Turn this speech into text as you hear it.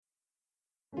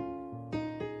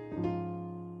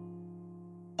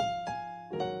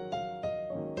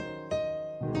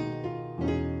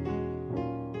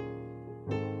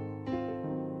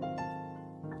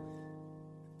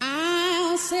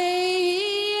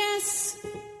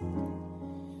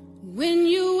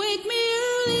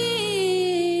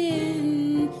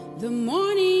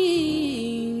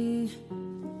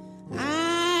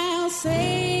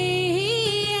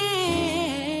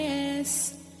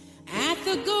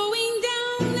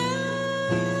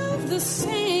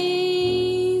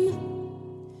same.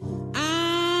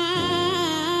 I'll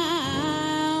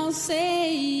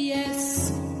say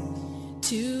yes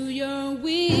to your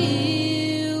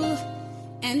will,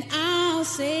 and I'll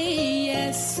say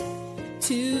yes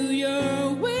to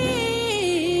your way.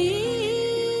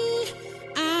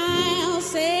 I'll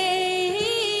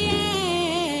say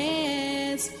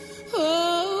yes.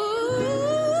 Oh,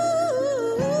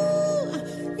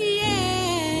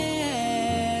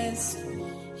 yes.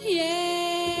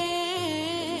 Yes.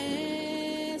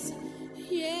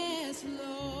 Yes,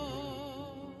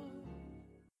 Lord.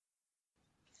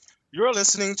 You're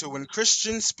listening to When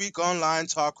Christians Speak Online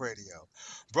Talk Radio,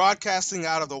 broadcasting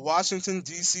out of the Washington,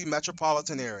 D.C.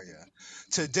 metropolitan area.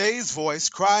 Today's voice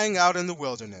crying out in the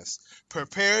wilderness,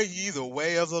 prepare ye the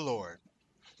way of the Lord.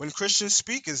 When Christians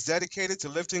Speak is dedicated to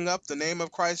lifting up the name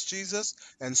of Christ Jesus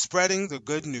and spreading the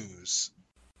good news.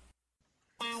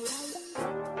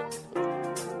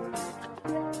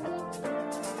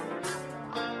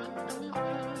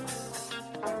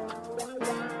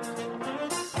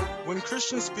 When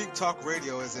Christians Speak Talk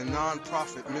Radio is a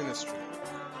non-profit ministry.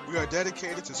 We are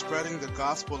dedicated to spreading the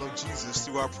gospel of Jesus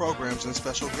through our programs and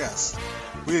special guests.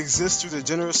 We exist through the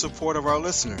generous support of our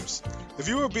listeners. If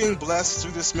you are being blessed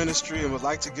through this ministry and would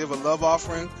like to give a love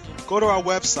offering, go to our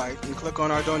website and click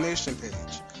on our donation page.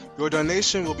 Your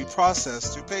donation will be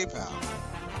processed through PayPal.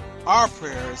 Our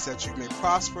prayer is that you may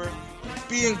prosper and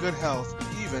be in good health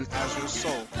even as your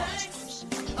soul prospers.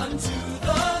 Unto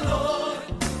the Lord,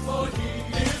 for he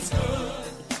is good.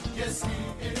 Yes,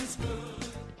 he is good.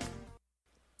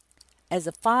 As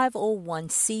a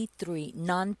 501c3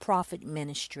 nonprofit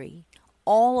ministry,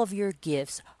 all of your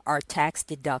gifts are tax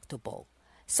deductible.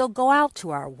 So go out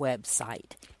to our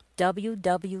website,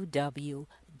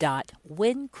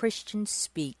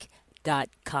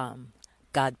 www.whenchristianspeak.com.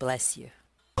 God bless you.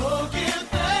 Oh, give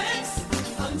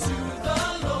thanks unto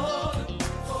the Lord,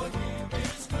 for he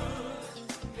is good.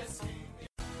 Yes, he is.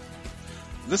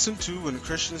 Listen to When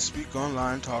Christians Speak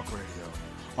Online Talk Radio.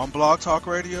 On Blog Talk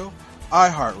Radio,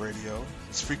 iHeartRadio,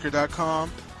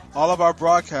 Spreaker.com. All of our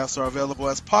broadcasts are available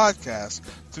as podcasts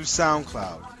through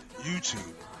SoundCloud,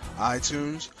 YouTube,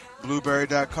 iTunes,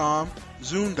 Blueberry.com,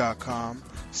 Zoom.com,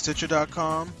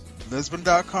 Stitcher.com,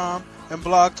 Lisbon.com, and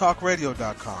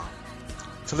BlogTalkRadio.com.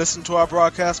 To listen to our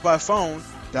broadcast by phone,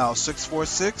 dial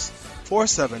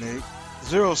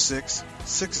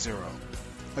 646-478-0660.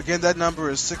 Again, that number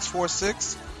is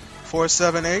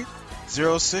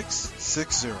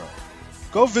 646-478-0660.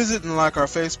 Go visit and like our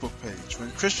Facebook page,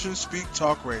 When Christians Speak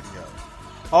Talk Radio.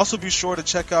 Also be sure to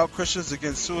check out Christians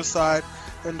Against Suicide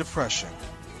and Depression.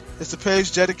 It's a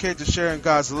page dedicated to sharing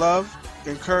God's love,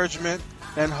 encouragement,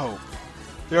 and hope.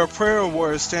 There are prayer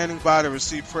warriors standing by to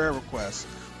receive prayer requests,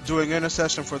 doing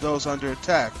intercession for those under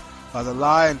attack by the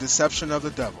lie and deception of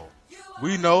the devil.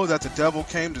 We know that the devil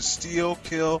came to steal,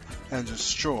 kill, and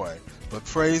destroy, but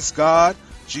praise God,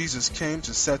 Jesus came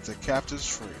to set the captives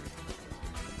free.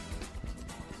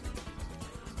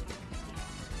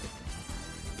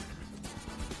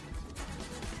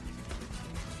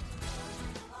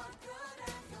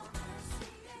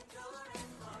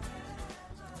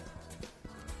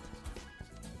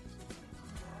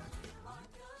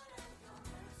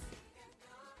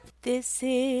 This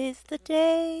is the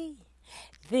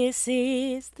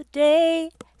day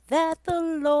that the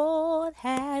Lord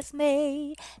has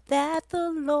made, that the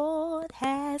Lord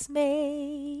has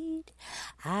made.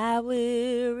 I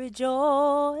will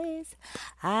rejoice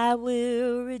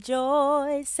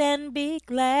and be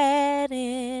glad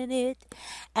in it,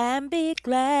 and be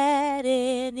glad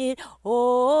in it.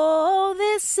 Oh,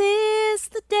 this is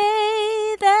the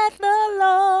day that the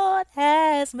Lord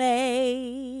has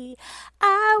made.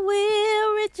 I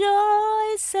will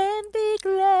rejoice and be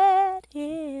glad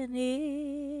in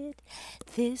it.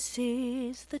 This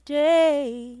is the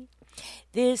day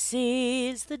that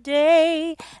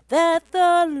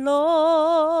the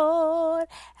Lord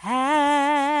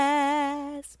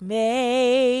has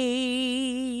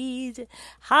made.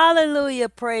 Hallelujah,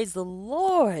 praise the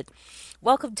Lord.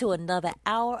 Welcome to another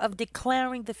hour of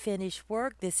Declaring the Finished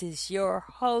Work. This is your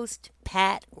host,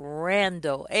 Pat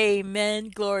Randall.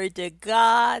 Amen. Glory to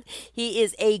God. He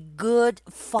is a good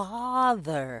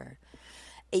father,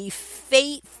 a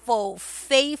faithful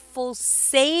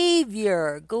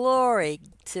Savior. Glory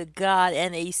to God,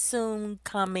 and a soon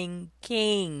coming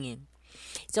King.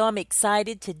 So I'm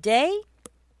excited today.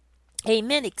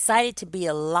 Amen. Excited to be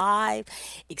alive.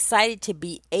 Excited to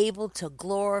be able to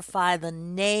glorify the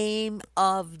name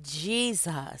of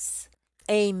Jesus.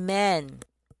 Amen.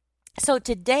 So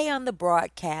today on the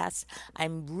broadcast,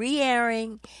 I'm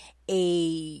re-airing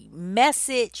a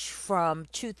message from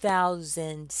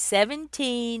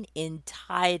 2017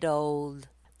 entitled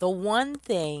The One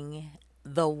Thing,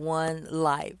 The One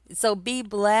Life. So be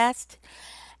blessed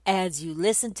as you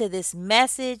listen to this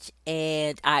message,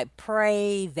 and I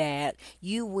pray that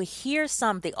you will hear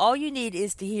something. All you need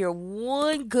is to hear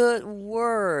one good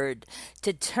word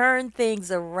to turn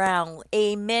things around.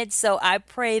 Amen. So I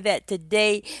pray that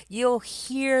today you'll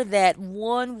hear that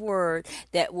one word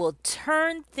that will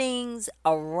turn things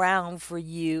around for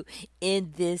you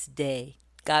in this day.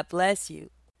 God bless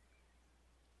you.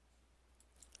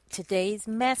 Today's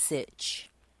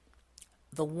message,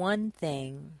 the one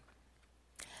thing,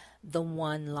 the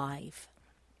one life.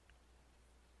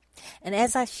 And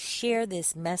as I share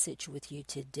this message with you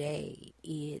today,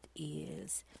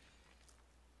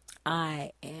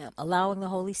 I am allowing the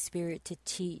Holy Spirit to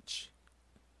teach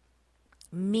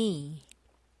me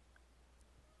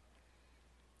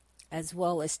as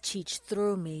well as teach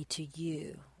through me to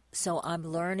you. So I'm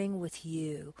learning with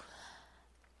you.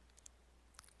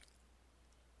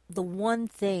 The one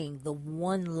thing, the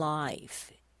one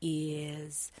life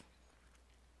is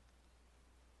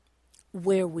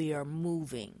where we are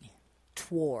moving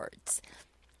towards.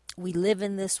 We live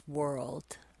in this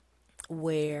world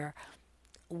where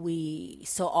we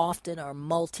so often are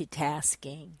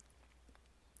multitasking,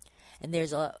 and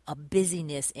there's a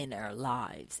busyness in our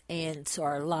lives, and so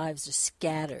our lives are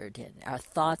scattered and our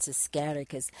thoughts are scattered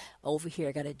because over here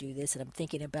I got to do this and I'm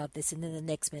thinking about this, and then the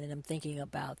next minute I'm thinking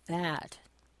about that.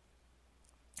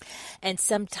 And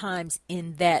sometimes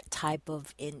in that type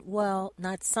of,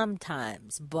 not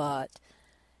sometimes, but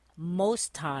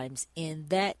most times in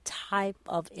that type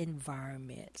of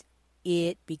environment,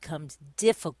 it becomes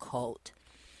difficult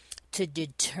to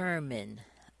determine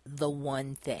the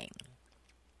one thing.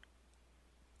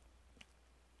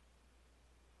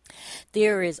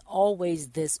 There is always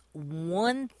this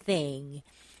one thing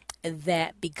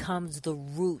that becomes the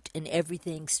root, and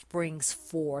everything springs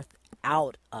forth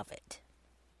out of it.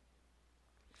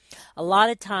 A lot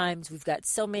of times we've got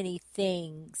so many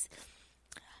things,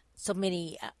 so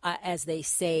many, as they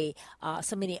say,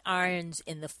 so many irons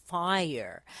in the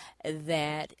fire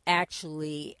that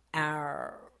actually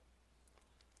our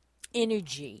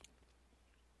energy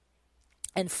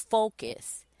and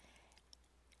focus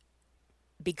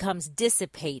becomes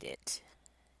dissipated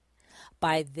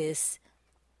by this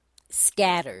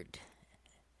scattered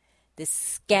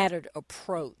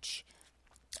approach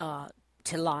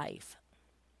to life.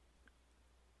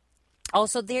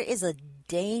 Also, there is a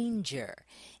danger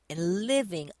in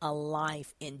living a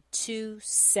life in two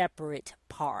separate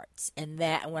parts. And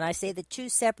that, when I say the two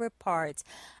separate parts,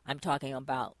 I'm talking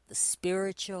about the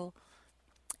spiritual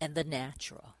and the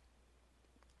natural.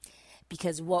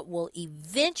 Because what will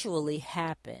eventually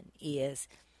happen is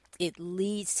it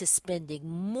leads to spending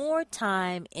more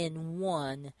time in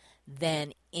one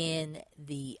than in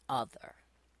the other.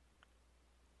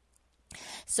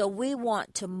 So we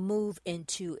want to move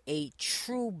into a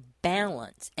true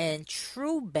balance, and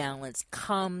true balance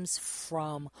comes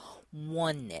from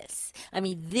oneness. I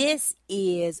mean, this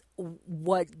is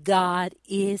what God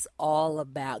is all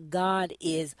about. God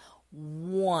is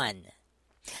one.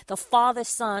 The Father,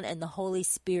 Son, and the Holy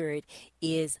Spirit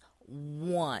is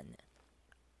one.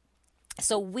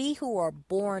 So we who are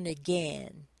born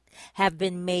again have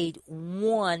been made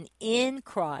one in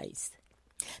Christ.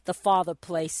 The Father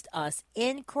placed us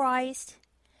in Christ,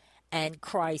 and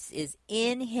Christ is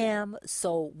in him,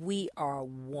 so we are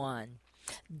one.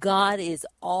 God is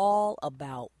all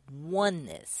about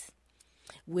oneness,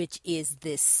 which is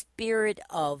the spirit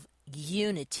of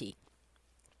unity.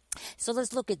 So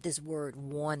let's look at this word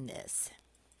oneness.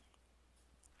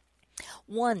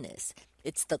 Oneness,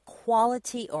 it's the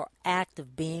quality or act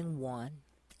of being one.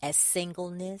 As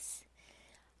singleness,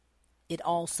 it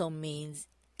also means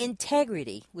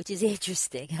integrity, which is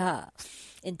interesting, huh?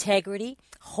 Integrity,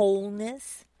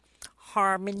 wholeness,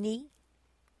 harmony,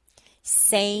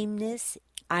 sameness,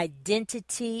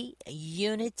 identity,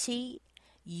 unity,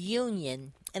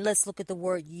 union. And let's look at the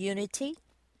word unity.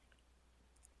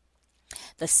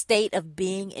 The state of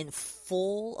being in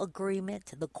full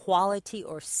agreement, the quality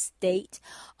or state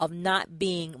of not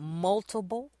being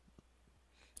multiple.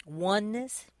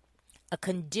 Oneness, a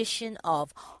condition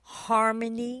of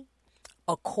harmony,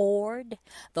 accord,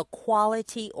 the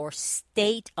quality or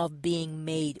state of being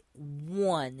made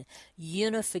one,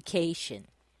 unification.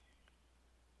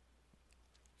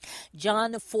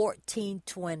 John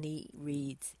 14:20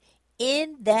 reads,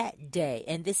 "In that day,"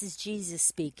 and this is Jesus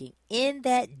speaking, "in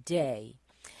that day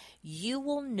you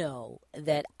will know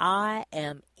that I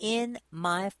am in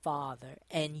my Father,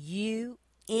 and you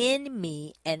in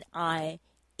me, and I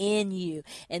in you.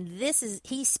 And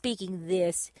he's speaking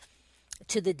this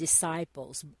to the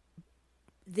disciples.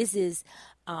 This is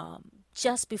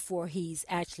just before he's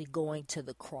actually going to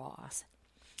the cross.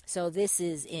 So this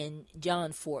is in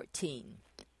John 14.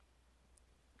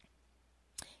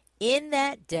 In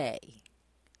that day,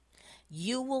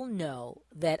 you will know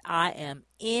that I am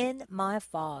in my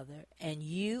Father, and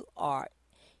you are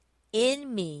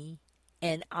in me,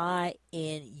 and I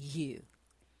in you.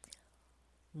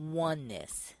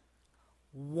 Oneness.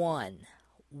 One.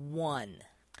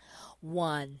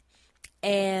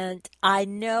 And I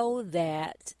know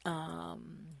that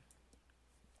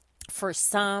for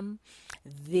some,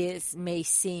 this may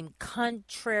seem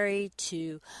contrary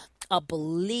to a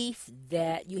belief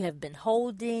that you have been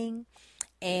holding,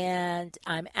 and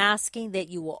I'm asking that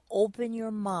you will open your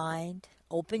mind,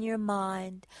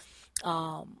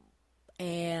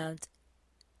 and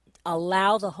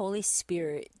allow the Holy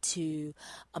Spirit to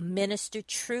minister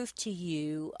truth to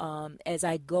you as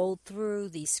I go through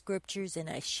these scriptures and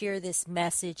I share this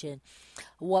message and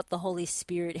what the Holy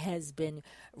Spirit has been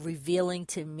revealing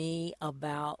to me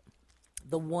about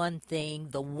the one thing,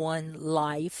 the one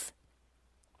life.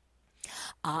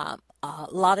 A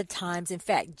lot of times, in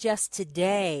fact, just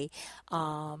today,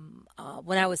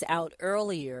 when I was out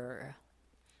earlier,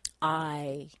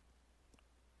 I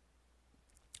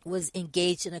was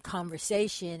engaged in a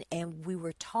conversation, and we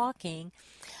were talking,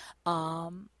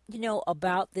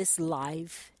 about this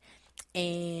life,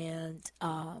 and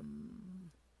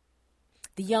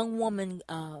the young woman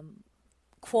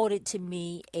quoted to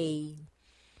me a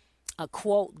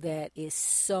quote that is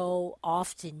so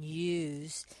often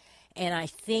used, and I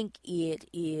think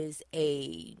it's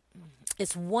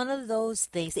one of those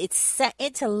things. It's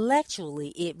intellectually,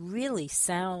 it really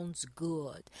sounds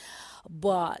good,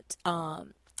 but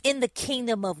in the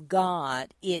kingdom of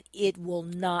God, it will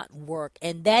not work.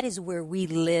 And that is where we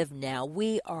live now.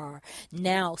 We are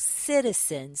now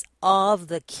citizens of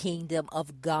the kingdom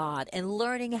of God and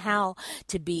learning how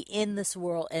to be in this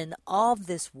world and of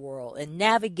this world and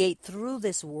navigate through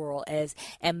this world as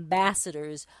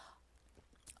ambassadors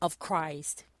of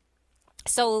Christ.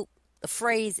 So the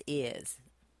phrase is,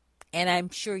 and I'm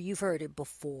sure you've heard it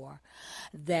before,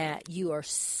 that you are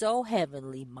so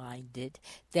heavenly minded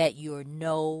that you're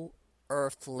no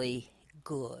earthly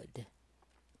good.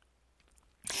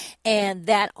 And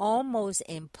that almost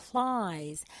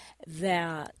implies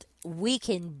that we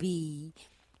can be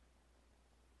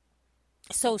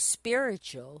so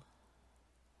spiritual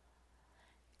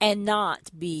and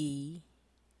not be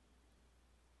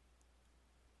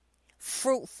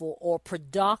fruitful or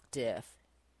productive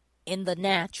in the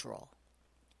natural.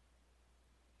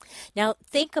 Now,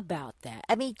 think about that.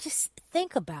 I mean, just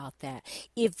think about that.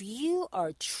 If you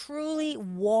are truly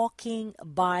walking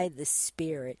by the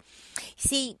Spirit,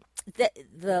 see,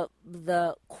 the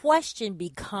question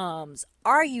becomes,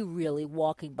 are you really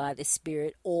walking by the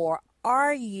Spirit, or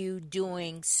are you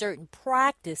doing certain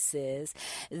practices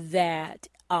that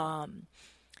among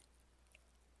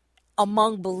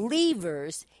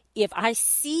believers, if I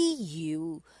see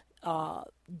you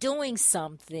doing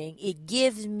something, it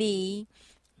gives the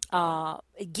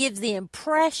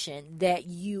impression that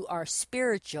you are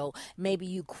spiritual. Maybe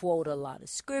you quote a lot of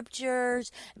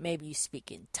scriptures, maybe you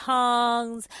speak in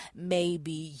tongues,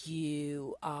 maybe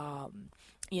you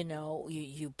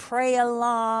you pray a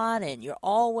lot, and you're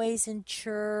always in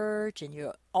church, and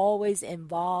you're always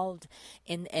involved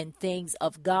in things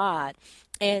of God.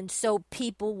 And so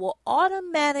people will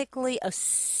automatically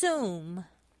assume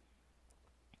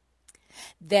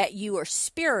that you are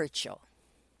spiritual.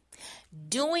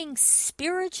 Doing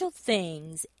spiritual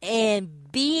things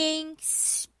and being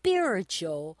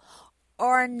spiritual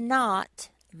are not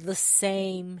the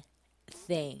same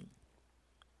thing.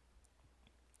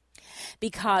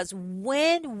 Because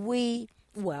when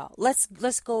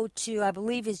let's go to, I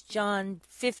believe it's John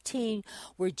 15,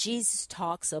 where Jesus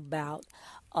talks about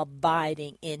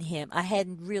abiding in him. I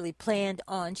hadn't really planned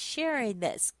on sharing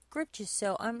that scripture,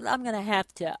 so I'm going to have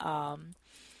to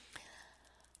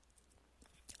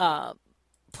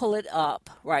pull it up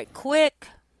right quick.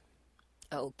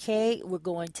 Okay, we're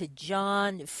going to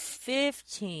John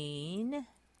 15.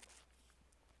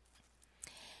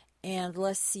 And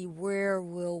let's see, where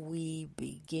will we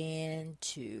begin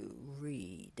to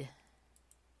read?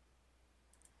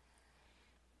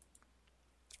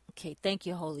 Okay, thank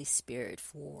you, Holy Spirit,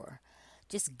 for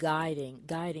just guiding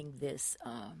this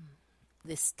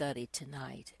this study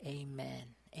tonight.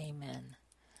 Amen. Amen.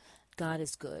 God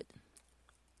is good.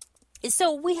 And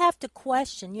so we have to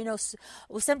question,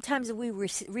 sometimes we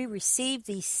receive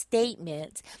these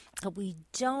statements, but we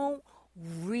don't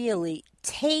really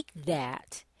take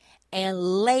that and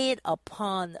lay it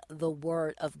upon the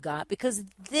word of God, because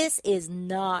this is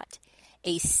not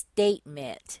a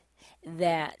statement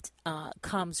that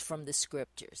comes from the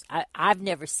scriptures. I've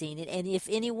never seen it, and if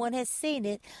anyone has seen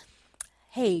it,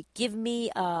 hey, give me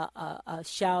a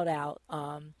shout out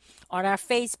on our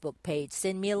Facebook page.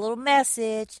 Send me a little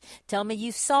message. Tell me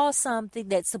you saw something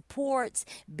that supports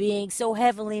being so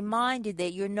heavenly minded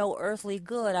that you're no earthly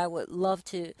good. I would love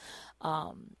to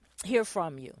hear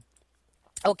from you.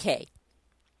 Okay.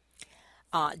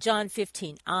 John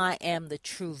 15, I am the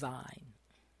true vine.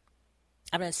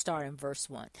 I'm going to start in verse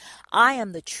 1. I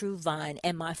am the true vine,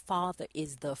 and my Father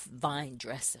is the vine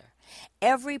dresser.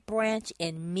 Every branch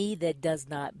in me that does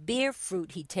not bear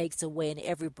fruit, he takes away, and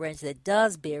every branch that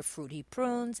does bear fruit, he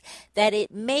prunes, that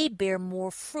it may bear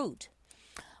more fruit.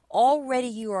 Already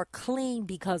you are clean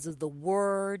because of the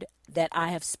word that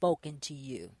I have spoken to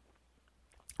you.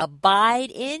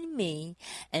 Abide in me,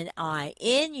 and I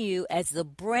in you, as the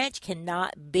branch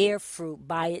cannot bear fruit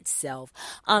by itself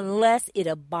unless it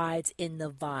abides in the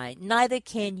vine. Neither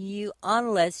can you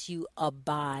unless you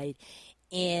abide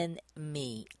in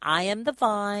me. I am the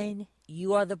vine,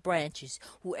 you are the branches.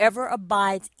 Whoever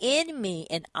abides in me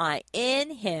and I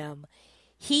in him,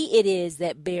 he it is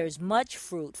that bears much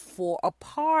fruit, for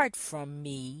apart from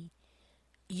me,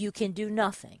 you can do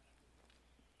nothing.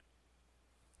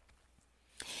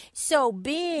 So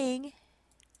being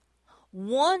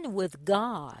one with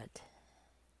God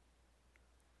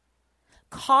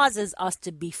causes us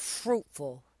to be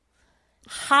fruitful,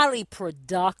 highly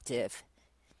productive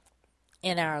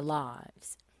in our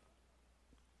lives.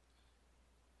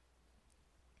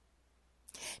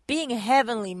 Being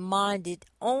heavenly minded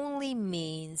only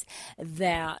means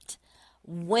that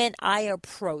when I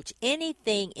approach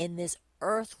anything in this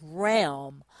earth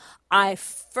realm, I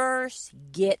first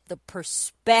get the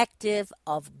perspective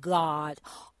of God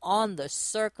on the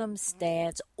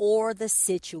circumstance or the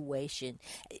situation.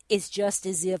 It's just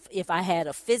as if I had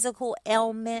a physical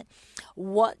ailment,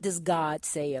 what does God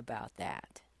say about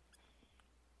that?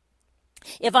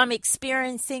 If I'm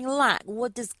experiencing lack,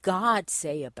 what does God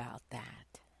say about that?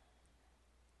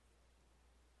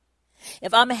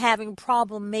 If I'm having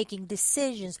problem making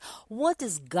decisions, what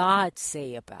does God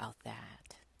say about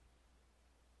that?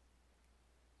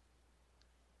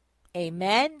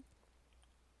 Amen.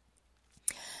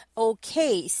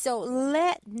 Okay, so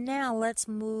let's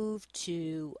move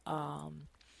to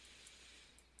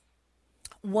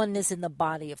oneness in the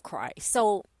body of Christ.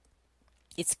 So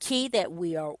it's key that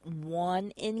we are one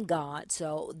in God.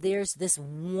 So there's this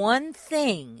one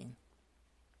thing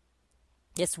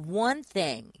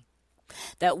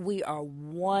that we are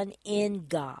one in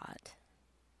God.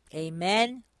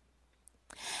 Amen.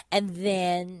 And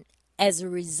then as a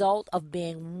result of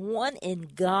being one in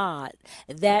God,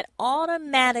 that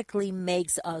automatically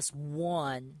makes us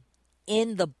one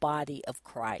in the body of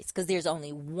Christ, because there's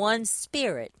only one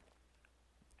Spirit.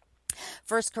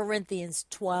 1 Corinthians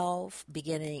 12,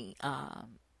 beginning,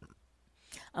 I'm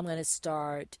going to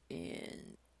start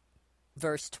in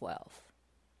verse 12.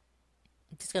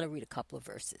 I'm just going to read a couple of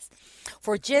verses.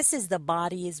 For just as the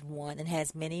body is one and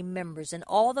has many members, and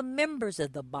all the members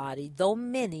of the body, though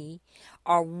many,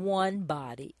 are one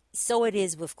body, so it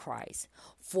is with Christ.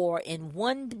 For in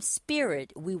one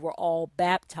Spirit we were all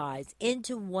baptized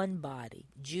into one body,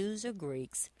 Jews or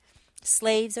Greeks,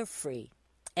 slaves or free,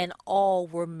 and all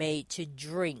were made to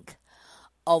drink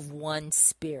of one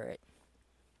Spirit.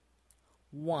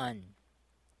 One.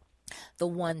 The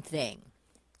one thing.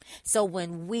 So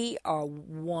when we are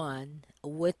one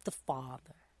with the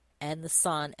Father and the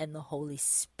Son and the Holy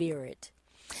Spirit,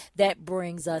 that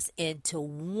brings us into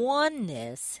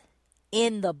oneness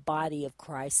in the body of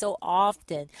Christ. So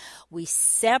often we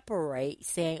separate,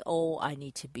 saying, oh, I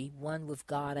need to be one with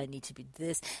God, I need to be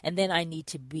this, and then I need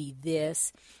to be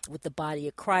this with the body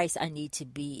of Christ. I need to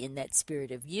be in that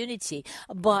spirit of unity.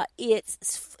 But it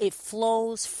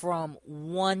flows from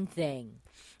one thing.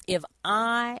 If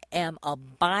I am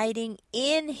abiding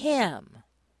in Him,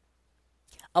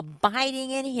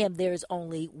 there is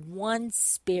only one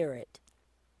Spirit.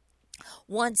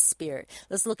 One Spirit.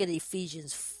 Let's look at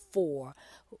Ephesians 4,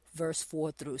 verse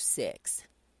 4 through 6.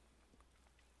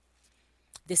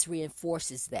 This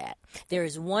reinforces that. There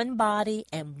is one body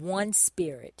and one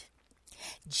Spirit.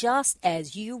 Just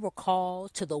as you were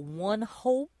called to the one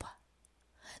hope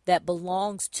that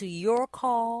belongs to your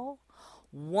call,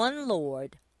 one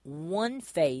Lord, one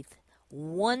faith,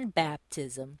 one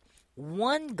baptism,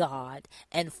 one God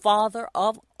and Father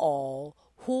of all,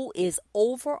 who is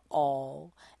over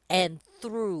all and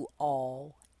through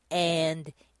all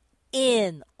and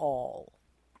in all.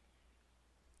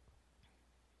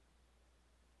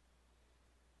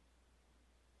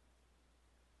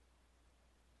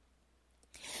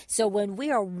 So when we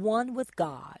are one with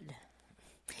God,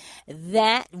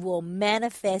 that will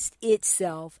manifest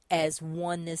itself as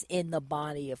oneness in the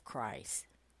body of Christ.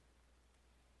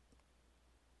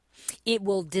 It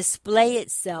will display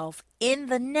itself in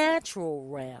the natural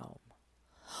realm,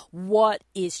 what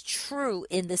is true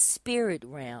in the spirit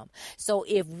realm. So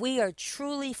if we are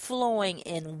truly flowing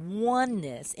in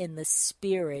oneness in the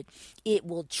spirit, it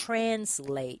will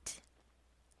translate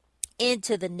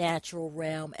into the natural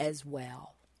realm as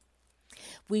well.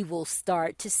 We will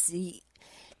start to see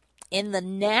in the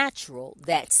natural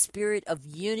that spirit of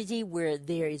unity where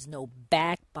there is no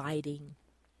backbiting,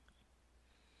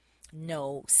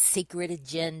 no secret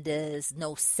agendas,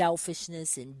 no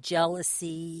selfishness and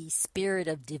jealousy, spirit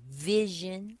of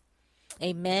division.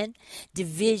 Amen.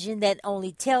 Division, that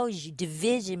only tells you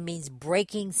division means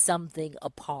breaking something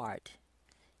apart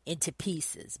into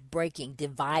pieces, breaking,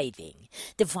 dividing.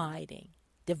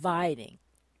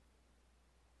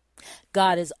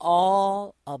 God is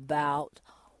all about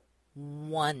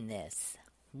oneness,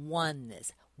 one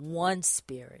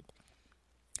spirit.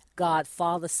 God,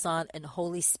 Father, Son, and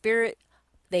Holy Spirit,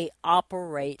 they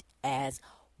operate as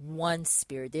one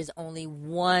spirit. There's only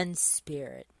one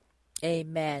spirit.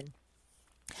 Amen.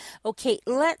 Okay,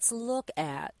 let's look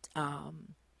at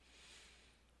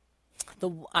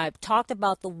I've talked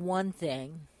about the one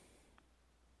thing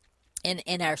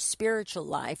in our spiritual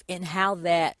life and how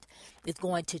that is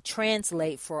going to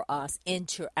translate for us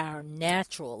into our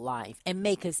natural life and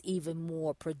make us even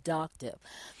more productive.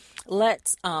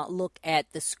 Let's look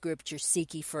at the scripture,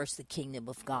 seek ye first the kingdom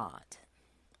of God.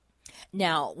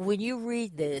 Now, when you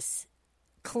read this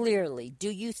clearly, do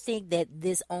you think that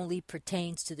this only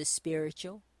pertains to the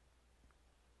spiritual?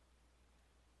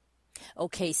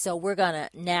 Okay, so we're gonna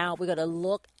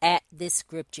look at this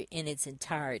scripture in its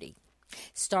entirety,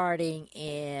 starting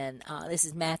in this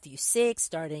is Matthew 6,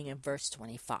 starting in verse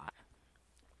 25.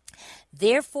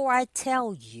 Therefore I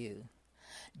tell you,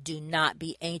 do not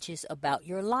be anxious about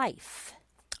your life,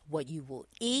 what you will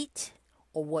eat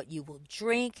or what you will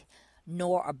drink,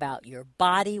 nor about your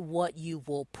body, what you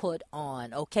will put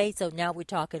on. Okay, so now we're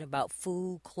talking about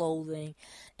food, clothing,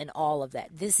 and all of that.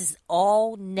 This is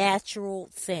all natural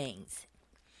things.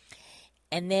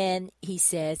 And then he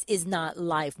says, is not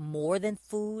life more than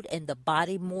food and the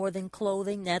body more than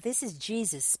clothing? Now this is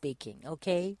Jesus speaking,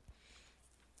 okay?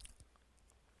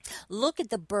 Look at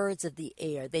the birds of the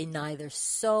air. They neither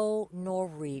sow nor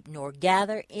reap nor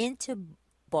gather into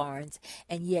barns,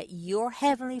 and yet your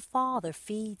heavenly Father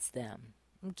feeds them.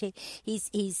 Okay,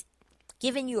 he's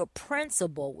giving you a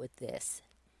principle with this.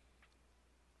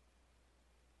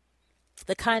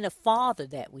 The kind of Father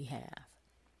that we have.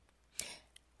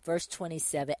 Verse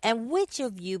 27, and which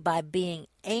of you by being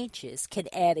anxious can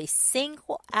add a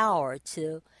single hour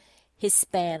to his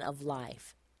span of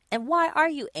life? And why are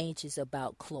you anxious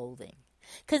about clothing?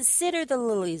 Consider the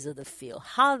lilies of the field,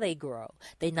 how they grow.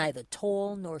 They neither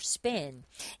toil nor spin.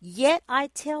 Yet I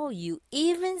tell you,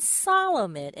 even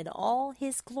Solomon in all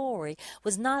his glory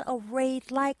was not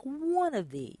arrayed like one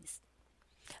of these.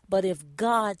 But if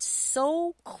God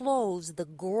so clothes the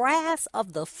grass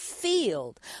of the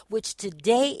field, which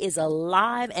today is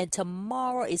alive and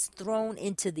tomorrow is thrown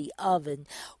into the oven,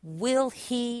 will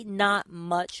he not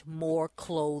much more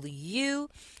clothe you,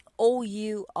 O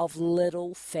you of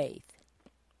little faith?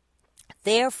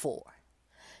 Therefore,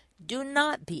 do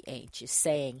not be anxious,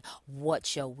 saying, what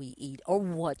shall we eat, or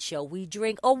what shall we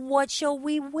drink, or what shall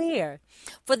we wear?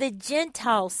 For the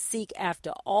Gentiles seek after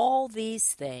all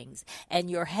these things, and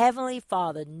your heavenly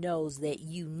Father knows that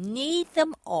you need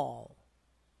them all.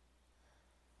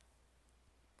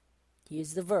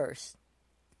 Here's the verse,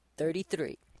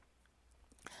 33.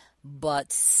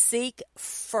 But seek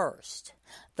first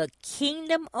the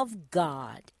kingdom of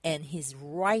God and his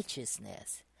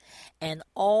righteousness, and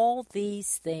all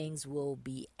these things will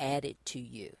be added to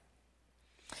you.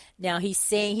 Now he's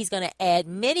saying he's going to add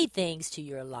many things to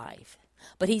your life,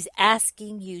 but he's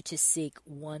asking you to seek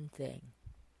one thing: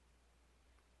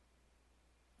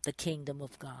 the kingdom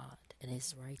of God and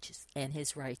his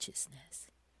righteousness.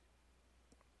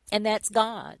 And that's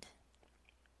God.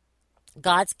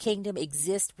 God's kingdom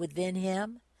exists within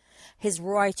him. His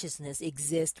righteousness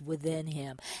exists within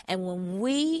him. And when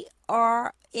we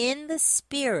are in the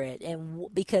Spirit, and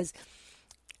because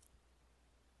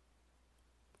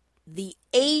the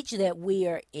age that we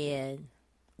are in,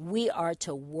 we are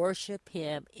to worship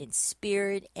him in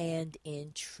spirit and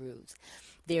in truth.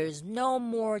 There's no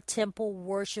more temple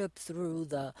worship through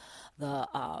the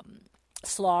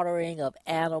slaughtering of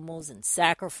animals and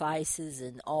sacrifices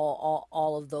and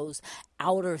all of those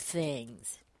outer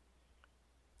things.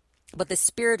 But the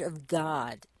Spirit of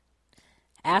God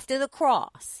After the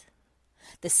cross,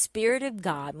 the Spirit of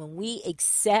God, when we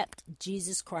accept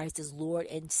Jesus Christ as Lord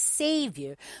and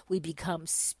Savior, we become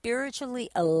spiritually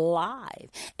alive.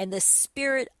 And the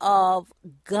Spirit of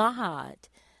God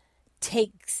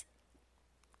takes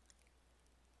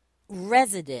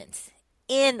residence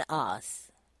in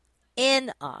us.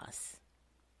 In us.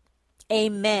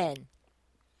 Amen.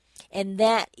 And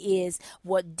that is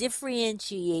what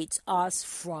differentiates us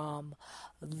from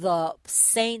the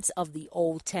saints of the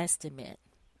Old Testament.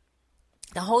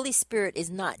 The Holy Spirit is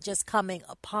not just coming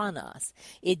upon us.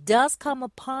 It does come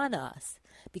upon us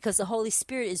because the Holy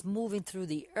Spirit is moving through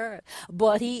the earth,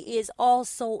 but He is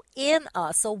also in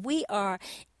us. So we are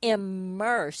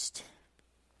immersed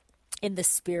in the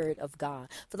Spirit of God.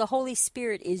 For the Holy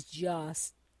Spirit is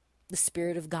just the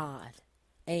Spirit of God.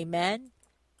 Amen.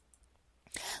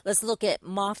 Let's look at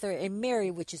Martha and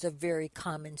Mary, which is a very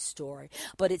common story,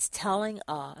 but it's telling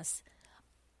us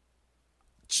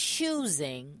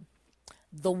choosing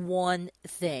the one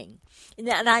thing.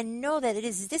 And I know that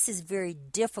this is very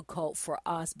difficult for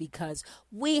us because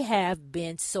we have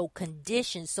been so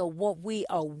conditioned. So what we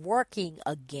are working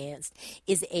against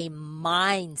is a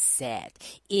mindset.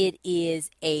 It is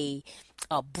a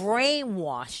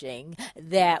brainwashing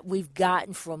that we've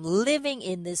gotten from living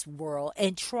in this world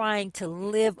and trying to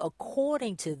live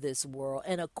according to this world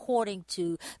and according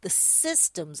to the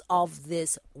systems of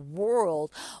this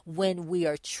world when we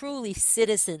are truly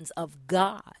citizens of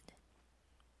God.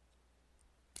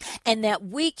 And that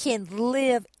we can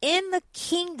live in the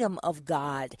kingdom of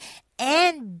God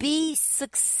and be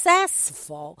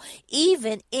successful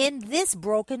even in this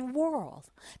broken world.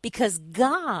 Because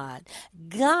God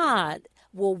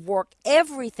will work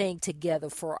everything together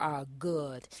for our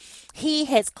good. He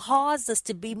has caused us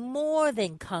to be more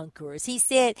than conquerors. He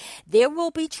said there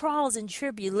will be trials and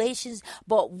tribulations,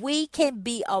 but we can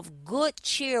be of good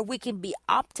cheer. We can be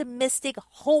optimistic,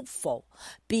 hopeful,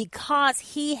 because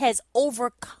He has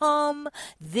overcome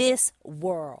this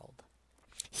world.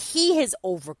 He has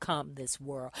overcome this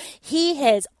world. He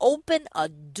has opened a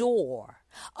door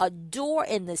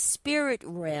in the spirit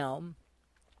realm,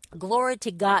 glory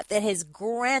to God, that has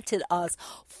granted us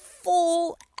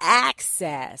full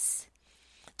access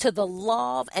to the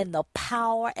love and the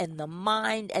power and the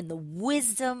mind and the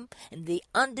wisdom and the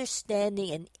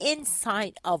understanding and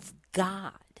insight of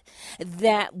God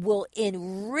that will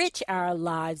enrich our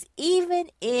lives even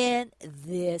in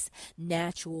this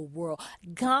natural world.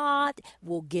 God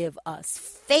will give us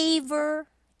favor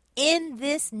in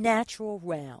this natural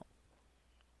realm.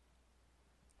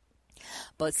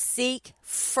 But seek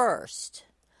first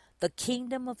the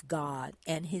kingdom of God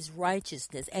and His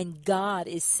righteousness. And God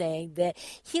is saying that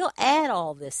He'll add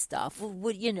all this stuff.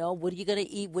 What are you going to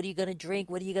eat? What are you going to drink?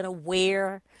 What are you going to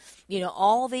wear?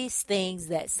 All these things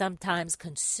that sometimes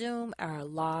consume our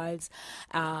lives.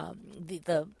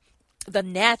 The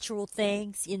natural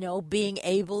things, being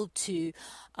able to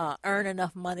earn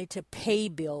enough money to pay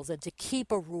bills and to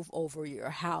keep a roof over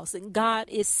your house. And God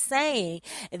is saying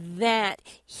that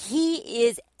He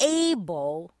is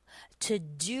able to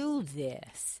do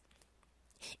this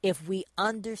if we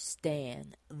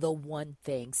understand the one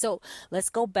thing. So let's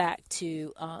go back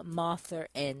to Martha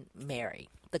and Mary,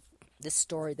 the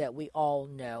story that we all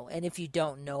know. And if you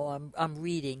don't know, I'm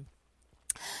reading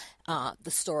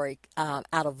the story out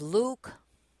of Luke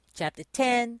chapter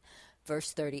 10,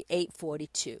 verse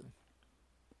 38-42.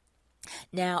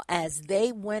 Now, as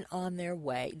they went on their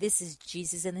way, this is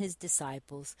Jesus and His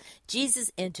disciples, Jesus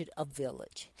entered a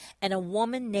village, and a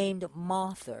woman named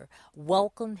Martha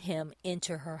welcomed Him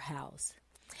into her house.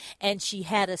 And she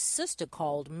had a sister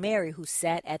called Mary who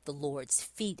sat at the Lord's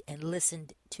feet and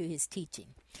listened to His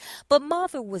teaching. But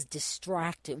Martha was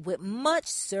distracted with much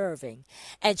serving,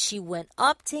 and she went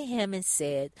up to Him and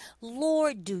said,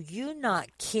 Lord, do you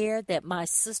not care that my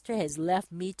sister has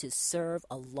left me to serve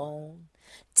alone?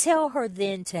 Tell her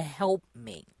then to help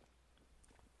me.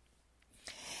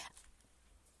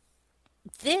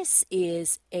 This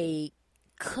is a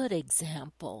good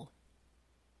example.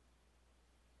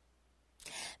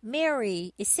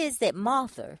 Mary, it says that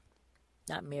Martha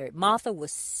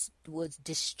was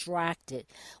distracted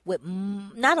with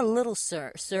not a little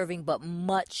serving, but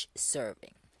much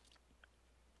serving.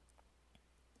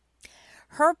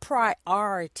 Her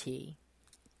priority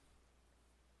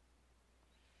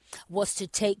was to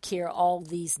take care of all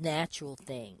these natural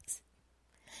things,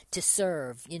 to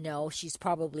serve. She's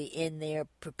probably in there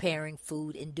preparing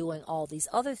food and doing all these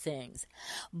other things.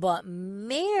 But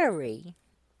Mary,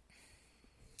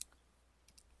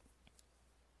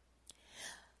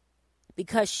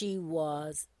 because she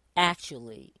was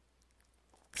actually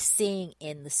seeing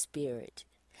in the Spirit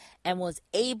and was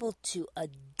able to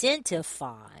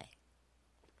identify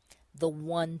the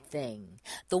one thing.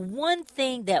 The one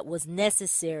thing that was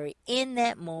necessary in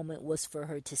that moment was for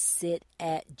her to sit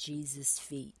at Jesus'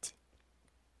 feet.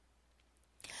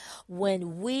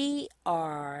 When we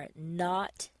are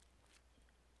not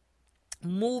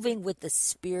moving with the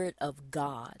Spirit of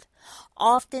God,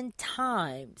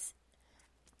 oftentimes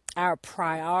our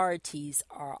priorities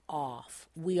are off.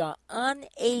 We are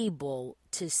unable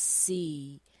to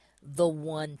see the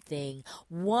one thing.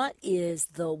 What is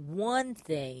the one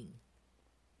thing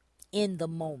in the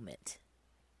moment?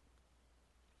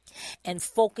 And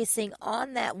focusing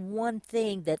on that one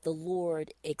thing that the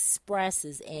Lord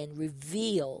expresses and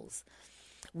reveals,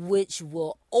 which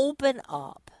will open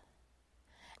up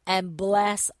and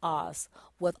bless us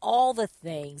with all the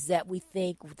things that we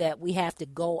think that we have to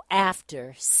go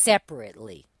after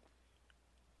separately.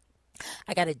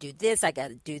 I got to do this, I got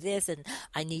to do this, and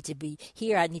I need to be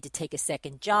here, I need to take a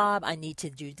second job, I need to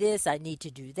do this, I need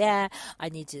to do that, I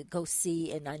need to go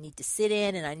see, and I need to sit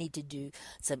in, and I need to do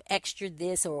some extra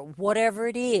this, or whatever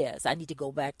it is. I need to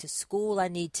go back to school,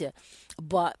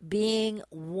 but being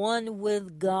one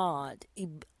with God,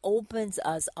 it opens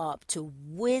us up to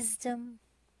wisdom,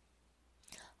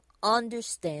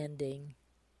 understanding,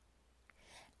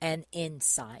 and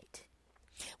insight,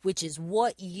 which is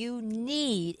what you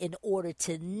need in order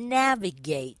to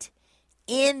navigate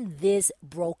in this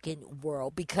broken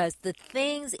world, because the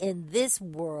things in this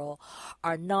world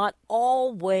are not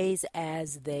always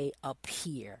as they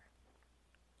appear.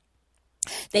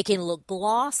 They can look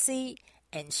glossy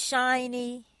and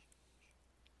shiny,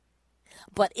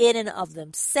 but in and of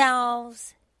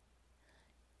themselves,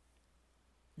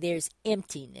 there's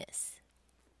emptiness.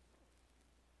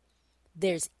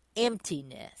 There's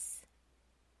emptiness.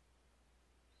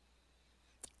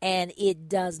 And it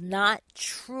does not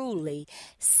truly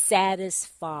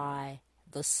satisfy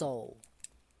the soul.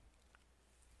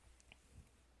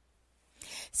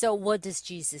 So what does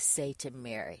Jesus say to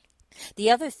Mary? The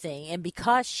other thing, and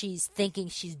because she's thinking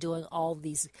she's doing all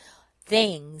these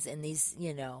things and these,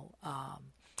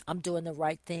 I'm doing the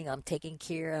right thing. I'm taking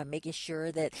care. I'm making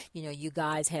sure that, you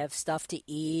guys have stuff to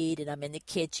eat, and I'm in the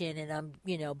kitchen, and I'm,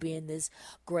 being this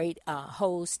great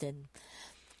host, and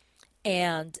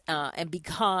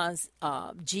because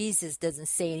Jesus doesn't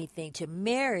say anything to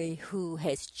Mary, who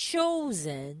has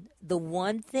chosen the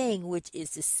one thing, which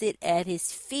is to sit at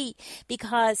his feet,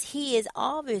 because he is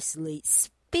obviously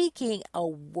speaking a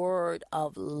word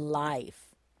of life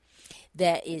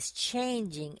that is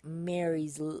changing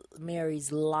Mary's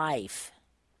life.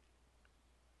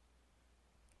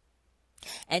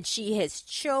 And she has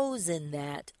chosen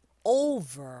that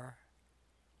over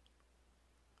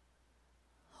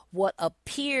what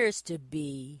appears to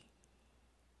be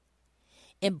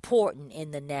important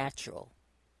in the natural.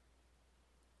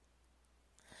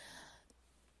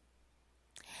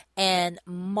 And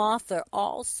Martha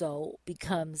also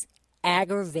becomes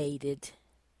aggravated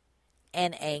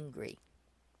and angry.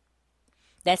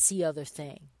 That's the other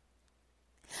thing.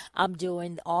 I'm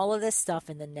doing all of this stuff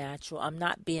in the natural. I'm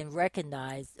not being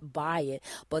recognized by it.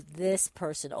 But this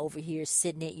person over here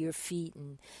sitting at your feet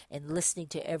and listening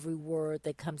to every word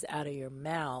that comes out of your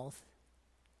mouth,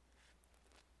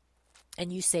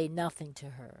 and you say nothing to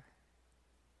her.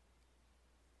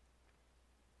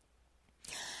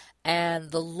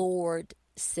 And the Lord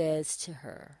says to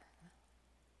her,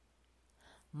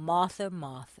 Martha,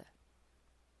 Martha.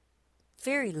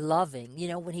 Very loving.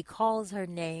 When he calls her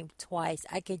name twice,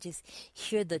 I can just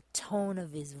hear the tone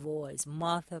of his voice.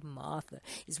 Martha, Martha.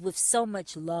 It's with so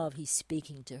much love he's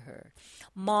speaking to her.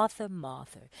 Martha,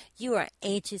 Martha, you are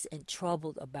anxious and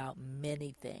troubled about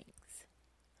many things,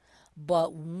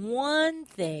 but one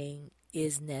thing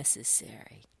is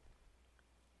necessary.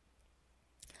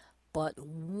 But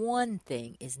one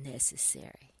thing is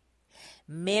necessary.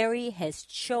 Mary has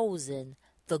chosen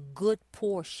the good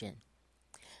portion,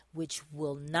 which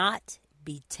will not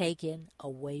be taken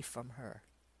away from her.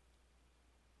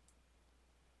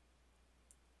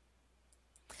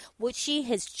 What she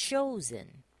has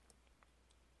chosen,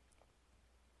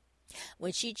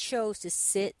 when she chose to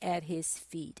sit at his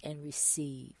feet and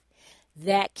receive,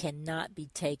 that cannot be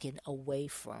taken away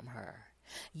from her.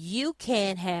 You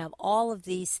can't have all of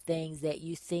these things that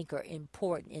you think are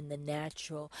important in the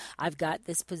natural. I've got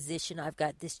this position, I've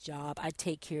got this job, I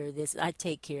take care of this, I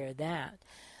take care of that.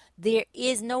 There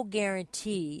is no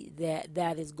guarantee that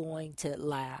that is going to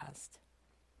last.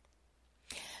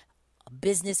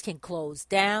 business can close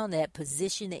down. That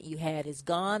position that you had is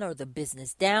gone, or the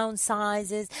business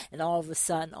downsizes, and all of a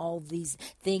sudden all these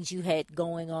things you had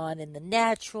going on in the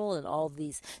natural, and all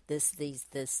this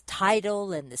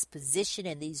title and this position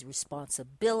and these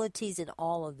responsibilities and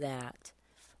all of that.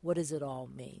 What does it all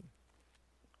mean?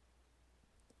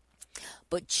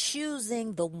 But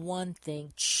choosing the one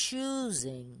thing,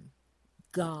 choosing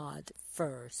God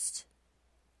first,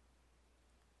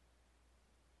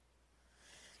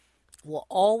 will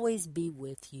always be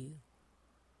with you,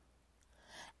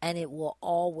 and it will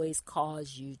always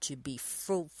cause you to be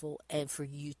fruitful and for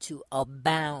you to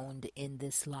abound in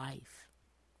this life.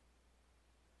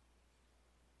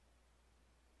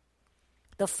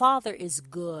 The Father is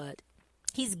good.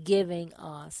 He's giving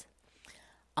us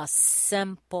a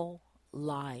simple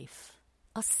life.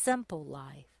 A simple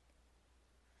life.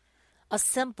 A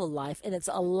simple life, and it's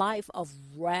a life of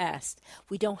rest.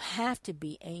 We don't have to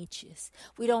be anxious.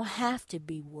 We don't have to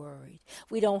be worried.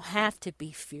 We don't have to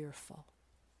be fearful.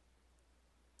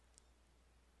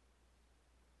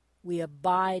 We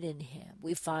abide in Him.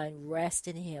 We find rest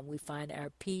in Him. We find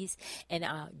our peace and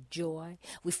our joy.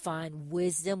 We find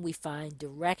wisdom. We find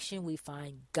direction. We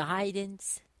find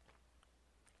guidance.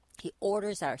 He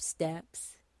orders our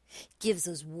steps, gives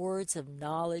us words of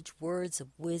knowledge, words of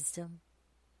wisdom.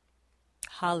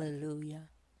 Hallelujah.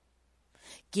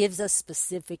 Gives us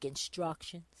specific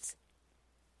instructions.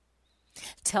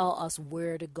 Tell us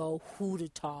where to go, who to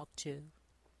talk to.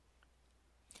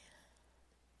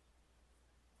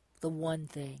 The one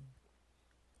thing.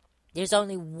 There's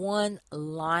only one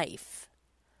life.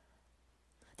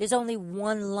 There's only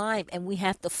one life, and we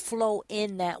have to flow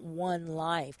in that one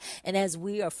life. And as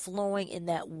we are flowing in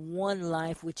that one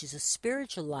life, which is a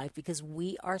spiritual life, because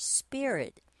we are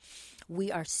spirit.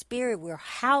 We are spirit. We're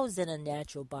housed in a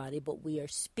natural body, but we are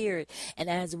spirit. And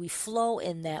as we flow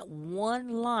in that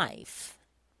one life,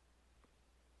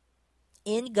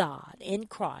 in God, in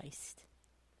Christ,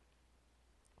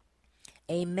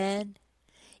 amen,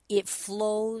 it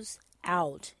flows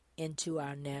out into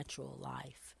our natural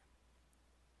life.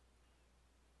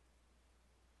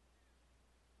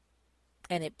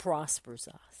 And it prospers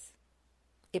us.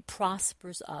 It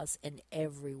prospers us in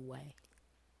every way.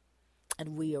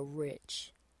 And we are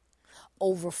rich,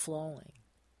 overflowing.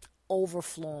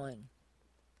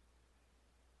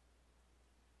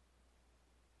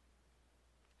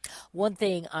 One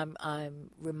thing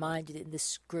I'm reminded in the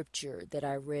scripture that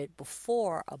I read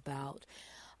before about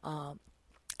out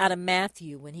of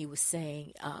Matthew, when he was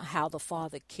saying how the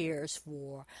Father cares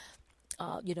for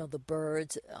the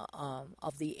birds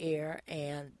of the air,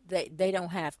 and they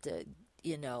don't have to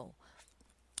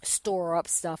store up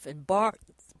stuff in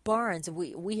barns.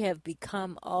 We have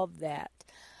become of that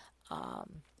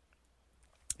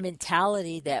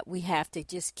mentality that we have to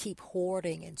just keep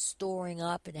hoarding and storing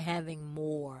up and having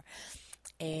more,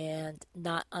 and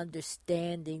not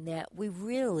understanding that we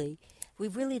really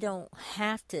don't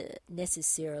have to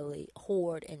necessarily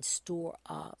hoard and store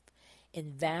up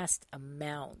in vast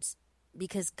amounts,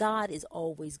 because God is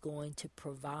always going to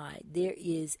provide. There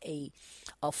is a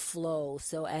flow.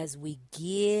 So as we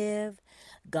give,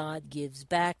 God gives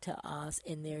back to us,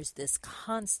 and there's this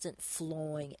constant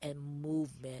flowing and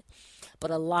movement.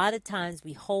 But a lot of times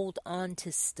we hold on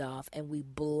to stuff and we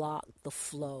block the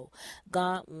flow.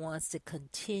 God wants to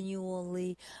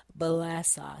continually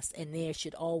bless us, and there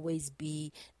should always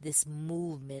be this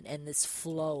movement and this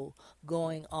flow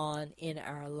going on in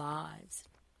our lives.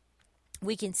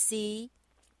 We can see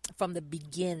from the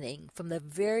beginning, from the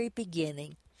very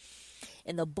beginning,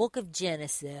 in the book of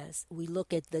Genesis, we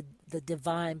look at the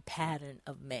divine pattern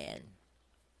of man.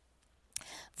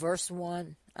 Verse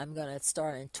 1, I'm going to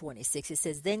start in 26. It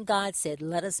says, "Then God said,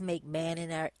 let us make man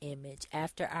in our image,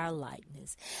 after our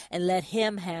likeness, and let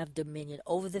him have dominion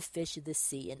over the fish of the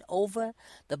sea, and over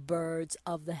the birds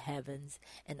of the heavens,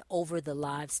 and over the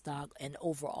livestock, and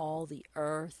over all the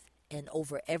earth, and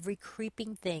over every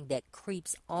creeping thing that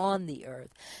creeps on the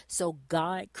earth." So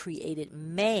God created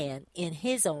man in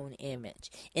his own image.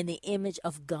 In the image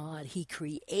of God, he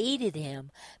created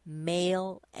him.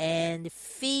 Male and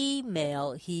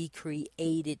female, he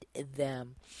created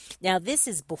them. Now, this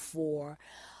is before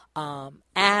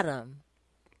Adam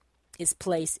is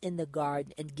placed in the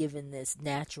garden and given this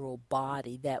natural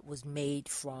body that was made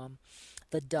from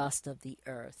the dust of the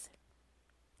earth.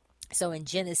 So in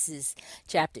Genesis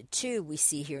chapter 2, we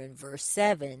see here in verse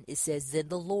 7, it says, "Then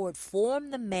the Lord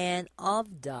formed the man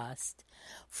of dust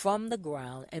from the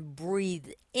ground and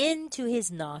breathed into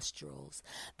his nostrils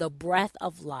the breath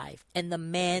of life, and the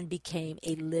man became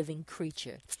a living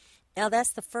creature." Now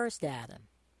that's the first Adam.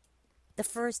 The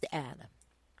first Adam.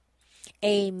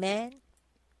 Amen.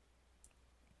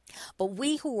 But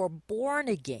we who are born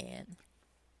again,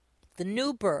 the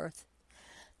new birth,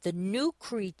 the new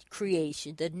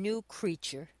creation, the new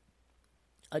creature,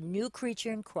 a new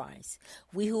creature in Christ,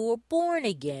 we who are born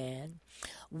again,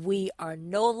 we are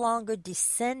no longer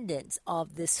descendants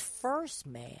of this first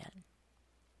man.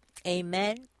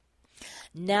 Amen.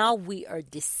 Now we are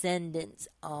descendants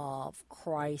of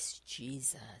Christ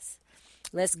Jesus.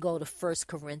 Let's go to 1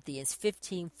 Corinthians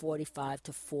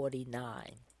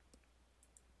 15:45-49.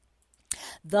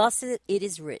 Thus it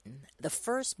is written, the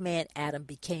first man, Adam,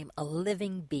 became a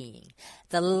living being.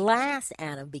 The last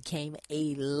Adam became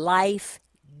a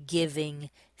life-giving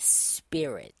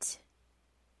spirit.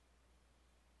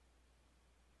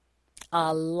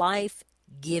 A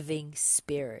life-giving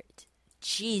spirit.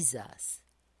 Jesus.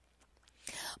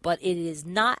 But it is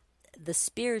not the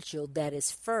spiritual that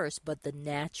is first, but the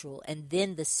natural, and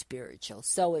then the spiritual.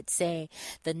 So it's saying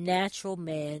the natural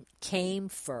man came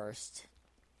first,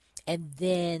 and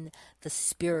then the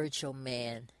spiritual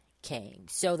man came.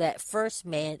 So that first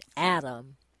man,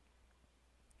 Adam,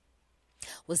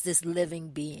 was this living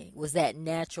being, was that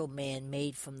natural man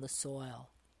made from the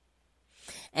soil.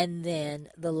 And then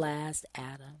the last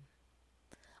Adam,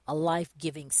 a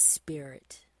life-giving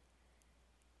spirit,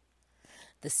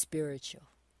 the spiritual.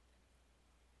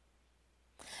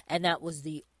 And that was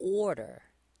the order,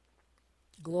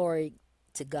 glory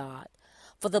to God,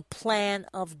 for the plan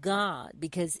of God.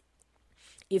 Because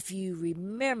if you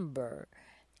remember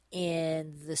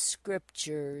in the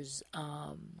scriptures,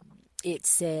 it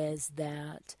says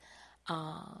that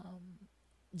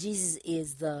Jesus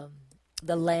is the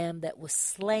lamb that was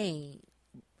slain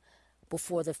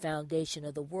before the foundation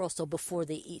of the world. So before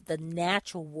the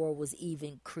natural world was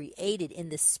even created, in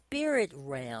the spirit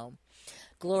realm,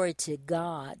 glory to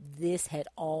God, this had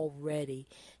already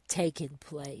taken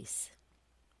place.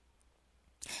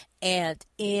 And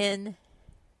in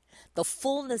the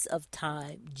fullness of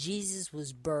time, Jesus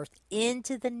was birthed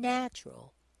into the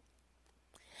natural,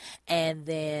 and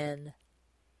then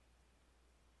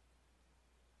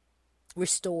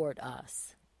restored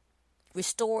us.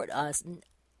 Restored us,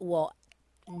 well,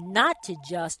 not to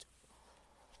just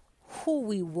who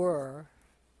we were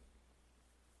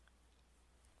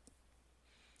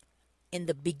in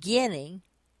the beginning,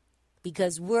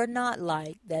 because we're not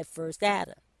like that first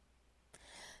Adam.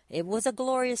 It was a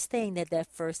glorious thing that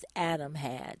first Adam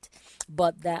had,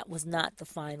 but that was not the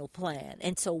final plan.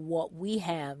 And so what we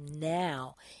have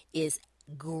now is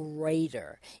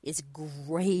greater. It's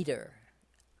greater.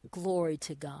 Glory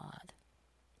to God.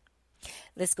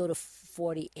 Let's go to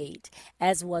 48.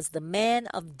 As was the man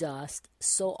of dust,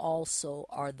 so also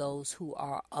are those who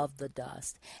are of the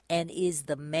dust. And is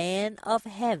the man of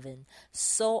heaven,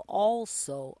 so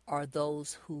also are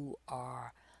those who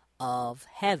are of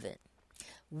heaven.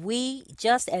 We,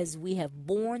 just as we have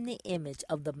borne the image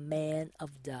of the man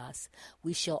of dust,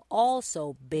 we shall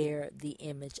also bear the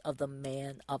image of the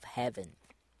man of heaven.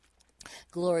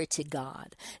 Glory to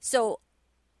God. So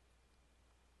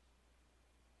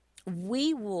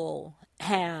we will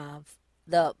have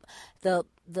the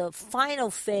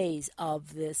final phase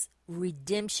of this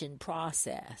redemption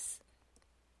process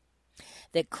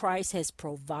that Christ has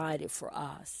provided for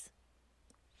us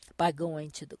by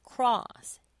going to the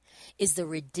cross, is the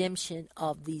redemption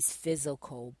of these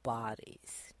physical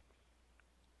bodies.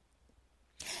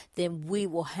 Then we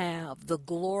will have the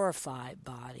glorified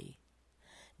body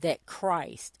that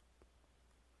Christ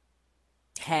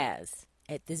has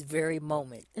at this very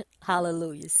moment.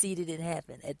 Hallelujah. Seated in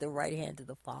heaven at the right hand of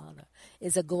the Father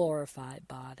is a glorified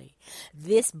body.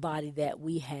 This body that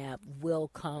we have will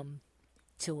come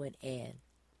to an end.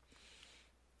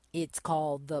 It's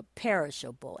called the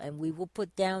perishable, and we will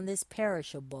put down this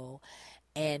perishable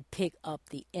and pick up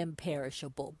the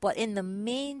imperishable. But in the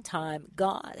meantime,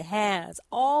 God has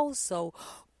also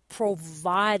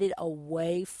provided a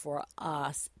way for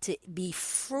us to be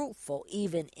fruitful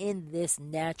even in this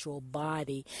natural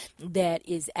body that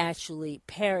is actually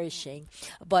perishing.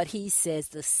 But he says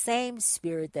the same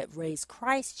spirit that raised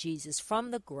Christ Jesus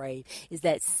from the grave is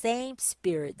that same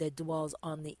spirit that dwells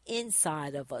on the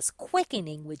inside of us,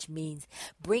 quickening, which means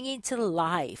bringing to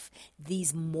life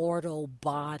these mortal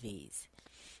bodies.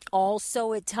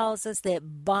 Also, it tells us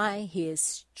that by his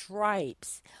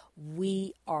stripes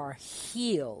we are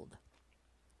healed.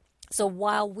 So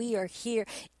while we are here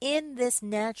in this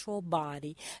natural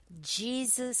body,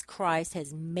 Jesus Christ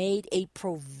has made a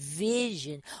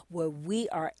provision where we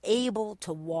are able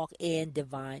to walk in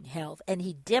divine health. And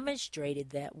he demonstrated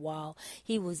that while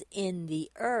he was in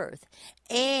the earth,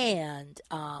 and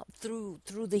through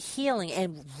the healing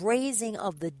and raising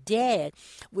of the dead,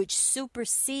 which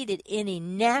superseded any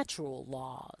natural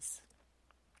laws.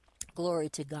 Glory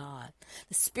to God.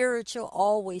 The spiritual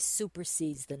always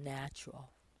supersedes the natural.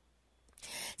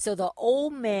 So the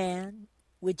old man,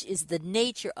 which is the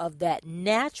nature of that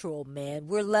natural man,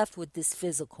 we're left with this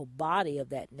physical body of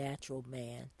that natural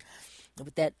man,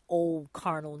 with that old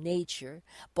carnal nature.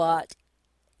 But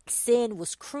sin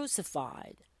was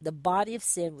crucified. The body of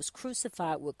sin was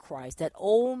crucified with Christ. That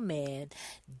old man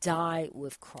died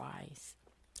with Christ.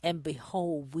 And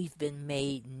behold, we've been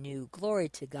made new. Glory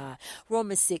to God.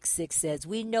 Romans 6:6 says,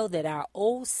 we know that our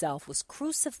old self was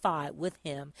crucified with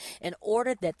him in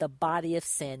order that the body of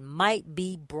sin might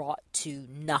be brought to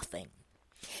nothing,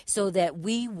 so that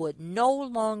we would no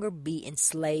longer be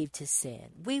enslaved to sin.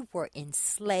 We were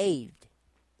enslaved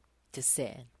to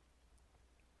sin.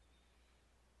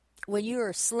 When you're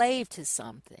a slave to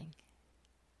something,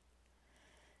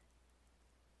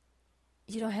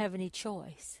 you don't have any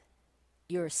choice.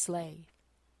 You're a slave.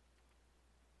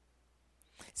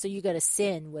 So you got to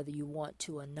sin whether you want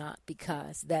to or not,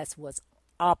 because that's what's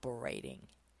operating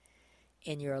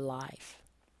in your life.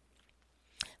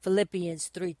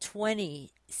 Philippians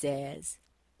 3:20 says,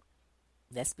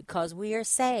 that's because we are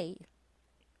saved.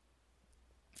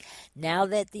 Now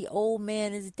that the old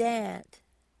man is dead,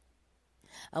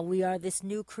 and we are this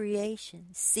new creation,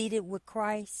 seated with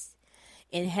Christ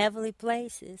in heavenly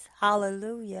places.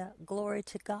 Hallelujah. Glory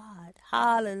to God.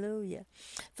 Hallelujah.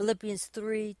 Philippians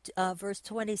 3 verse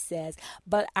 20 says,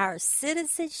 but our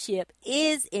citizenship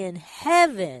is in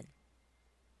heaven.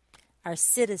 Our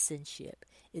citizenship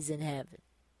is in heaven.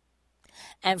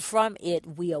 And from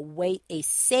it we await a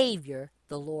Savior,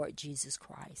 the Lord Jesus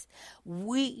Christ.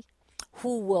 We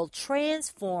who will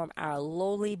transform our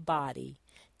lowly body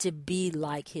to be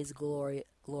like his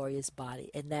glorious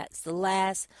body. And that's the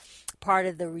last part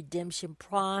of the redemption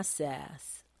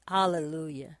process.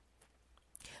 Hallelujah.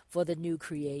 For the new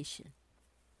creation.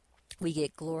 We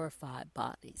get glorified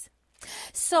bodies.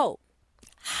 So,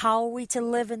 how are we to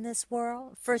live in this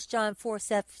world? 1 John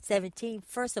 4:17,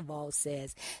 first of all,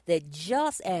 says that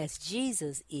just as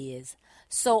Jesus is,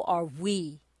 so are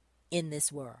we in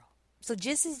this world. So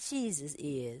just as Jesus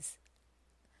is,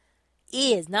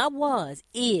 not was,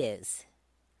 is,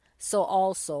 so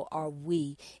also are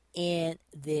we in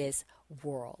this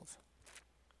world.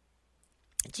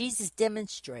 Jesus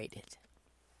demonstrated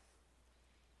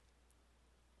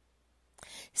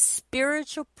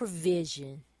spiritual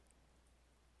provision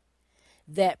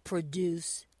that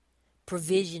produce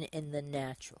provision in the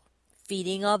natural.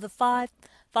 Feeding of the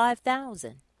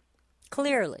 5,000.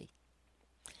 Clearly.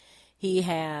 He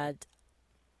had,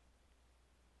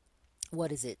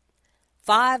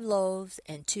 5 loaves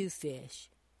and 2 fish.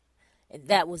 And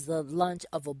that was the lunch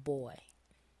of a boy.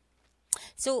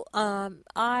 So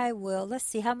let's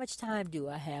see, how much time do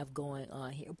I have going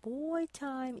on here? Boy,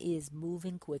 time is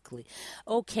moving quickly.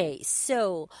 Okay,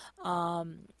 so, I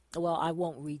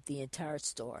won't read the entire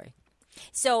story.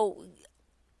 So,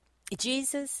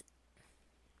 Jesus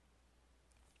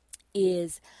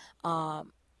is out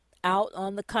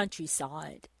on the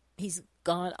countryside. He's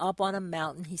gone up on a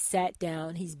mountain. He sat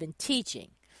down. He's been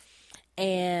teaching.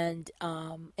 And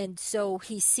so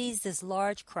he sees this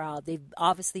large crowd. They've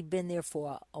obviously been there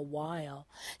for a while.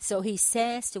 So he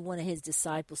says to one of his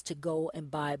disciples to go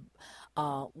and buy,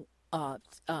 to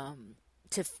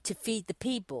feed the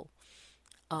people.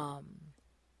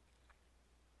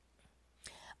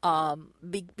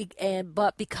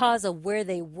 But because of where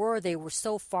they were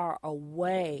so far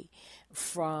away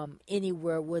from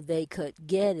anywhere where they could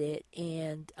get it,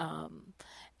 and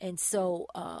so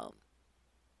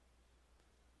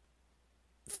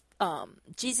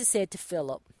Jesus said to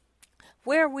Philip,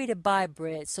 where are we to buy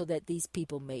bread so that these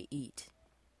people may eat?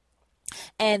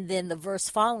 And then the verse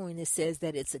following it says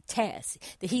that it's a test,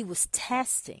 that he was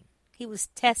testing. He was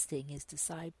testing his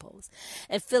disciples.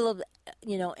 And Philip,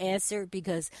 answered,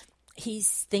 because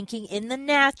he's thinking in the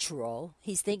natural.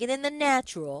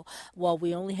 Well,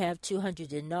 we only have 200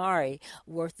 denarii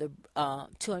worth of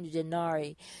 200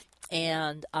 denarii.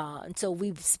 And so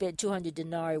we've spent 200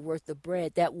 denarii worth of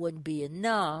bread. That wouldn't be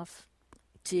enough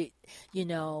to,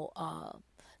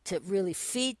 to really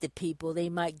feed the people. They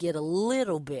might get a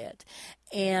little bit.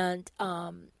 And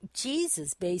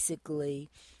Jesus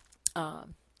basically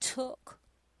took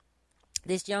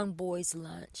this young boy's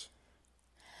lunch,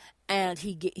 and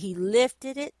he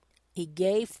lifted it. He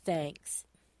gave thanks.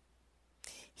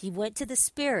 He went to the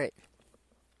Spirit,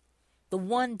 the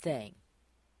one thing.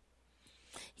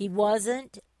 He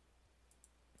wanted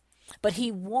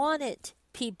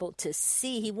people to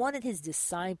see, he wanted his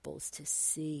disciples to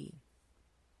see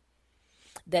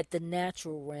that the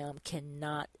natural realm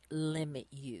cannot limit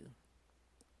you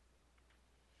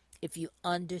if you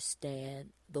understand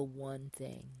the one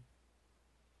thing.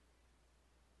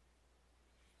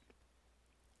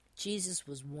 Jesus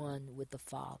was one with the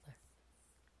Father,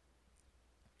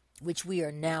 which we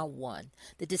are now one.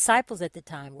 The disciples at the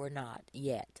time were not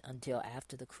yet until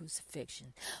after the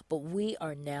crucifixion, but we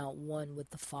are now one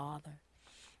with the Father.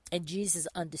 And Jesus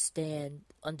understood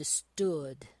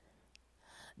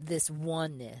this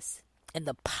oneness and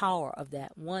the power of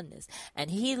that oneness. And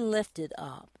he lifted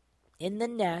up in the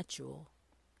natural,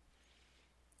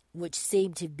 which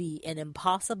seemed to be an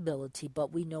impossibility,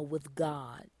 but we know with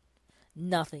God,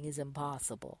 nothing is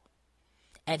impossible.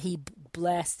 And he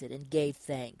blessed it and gave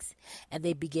thanks. And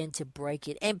they began to break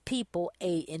it. And people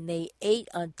ate, and they ate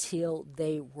until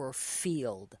they were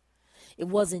filled. It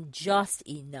wasn't just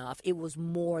enough. It was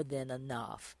more than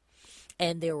enough.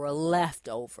 And there were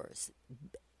leftovers.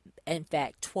 In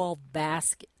fact, 12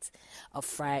 baskets of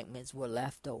fragments were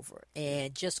left over.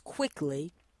 And just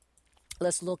quickly,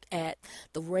 let's look at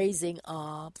the raising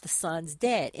of the son's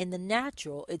dead. In the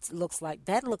natural, it looks like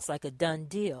a done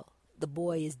deal. The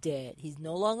boy is dead. He's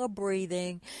no longer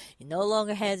breathing. He no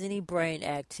longer has any brain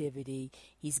activity.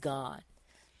 He's gone.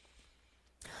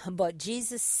 But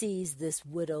Jesus sees this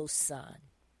widow's son.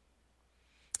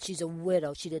 She's a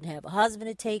widow. She didn't have a husband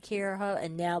to take care of her,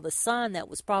 and now the son that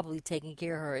was probably taking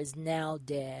care of her is now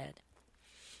dead.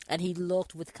 And he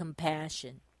looked with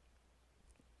compassion.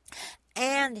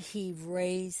 And he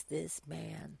raised this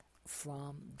man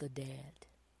from the dead.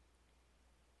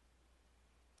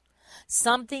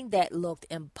 Something that looked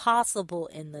impossible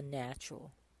in the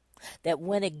natural, that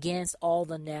went against all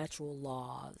the natural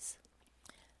laws.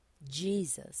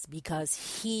 Jesus,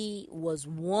 because he was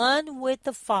one with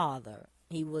the Father,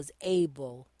 he was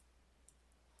able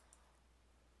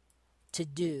to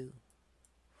do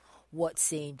what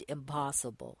seemed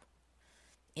impossible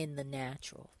in the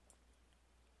natural.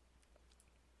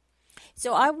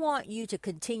 So I want you to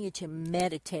continue to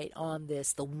meditate on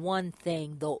this, the one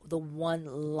thing, the one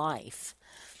life,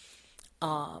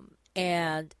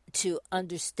 and to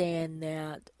understand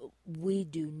that we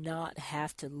do not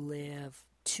have to live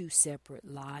two separate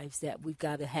lives, that we've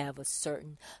got to have a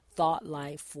certain thought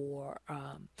life for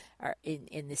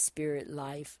in the spirit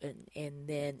life, and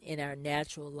then in our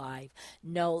natural life.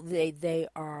 No, they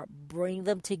are, bring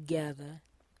them together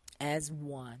as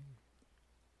one.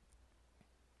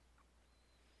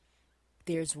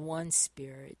 There's one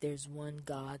Spirit, there's one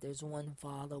God, there's one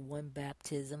Father, one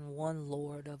baptism, one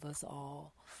Lord of us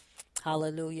all.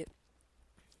 Hallelujah.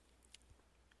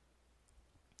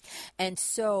 And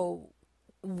so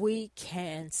we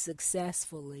can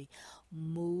successfully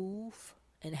move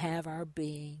and have our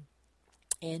being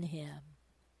in Him.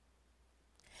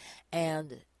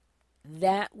 And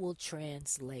that will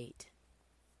translate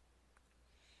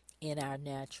in our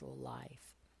natural life.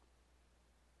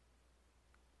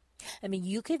 I mean,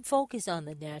 you can focus on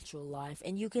the natural life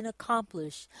and you can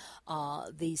accomplish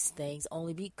these things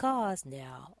only because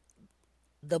now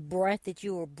the breath that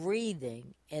you are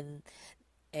breathing and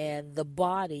the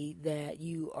body that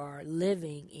you are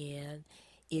living in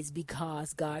is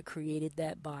because God created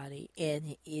that body,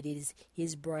 and it is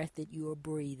His breath that you are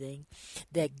breathing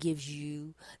that gives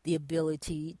you the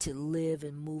ability to live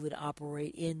and move and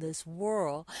operate in this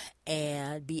world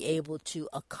and be able to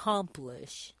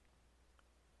accomplish.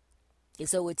 And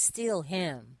so it's still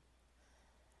Him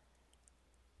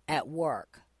at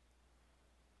work.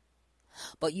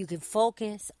 But you can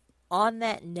focus on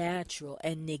that natural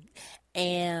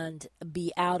and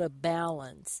be out of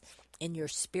balance in your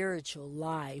spiritual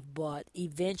life. But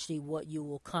eventually what you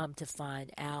will come to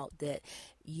find out, that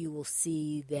you will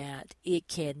see that it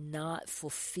cannot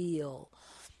fulfill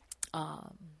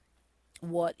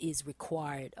what is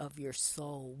required of your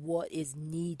soul, what is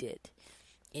needed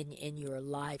in your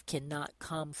life cannot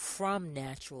come from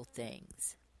natural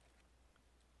things.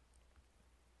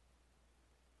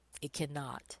 It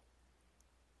cannot.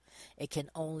 It can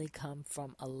only come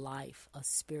from a life, a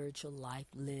spiritual life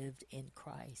lived in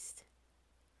Christ.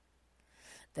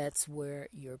 That's where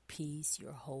your peace,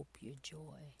 your hope, your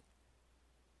joy,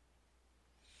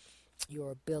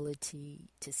 your ability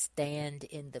to stand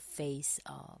in the face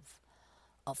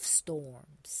of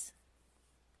storms.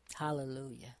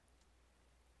 Hallelujah.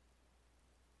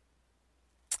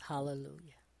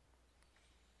 Hallelujah.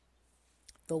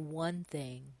 The one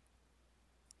thing,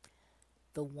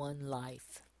 the one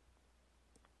life.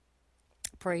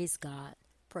 Praise God.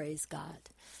 Praise God.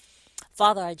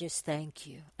 Father, I just thank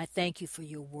you. I thank you for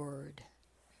your word.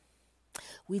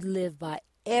 We live by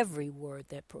every word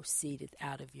that proceedeth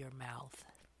out of your mouth.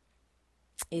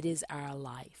 It is our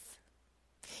life.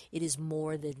 It is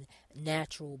more than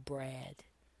natural bread.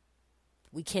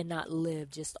 We cannot live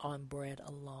just on bread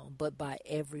alone, but by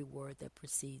every word that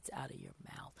proceeds out of your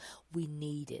mouth. We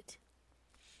need it.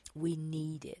 We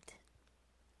need it.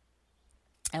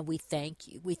 And we thank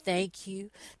you. We thank you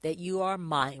that you are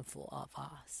mindful of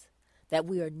us, that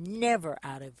we are never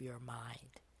out of your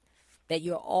mind, that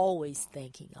you're always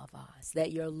thinking of us,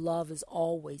 that your love is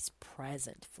always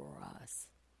present for us.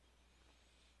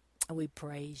 And we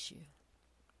praise you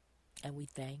and we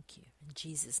thank you. In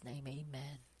Jesus' name,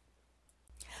 amen.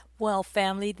 Well,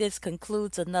 family, this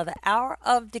concludes another hour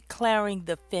of declaring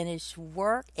the finished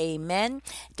work. Amen.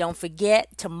 Don't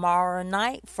forget, tomorrow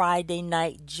night, Friday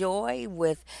Night Joy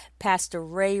with Pastor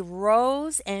Ray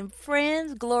Rose and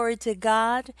friends. Glory to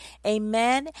God.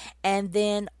 Amen. And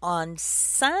then on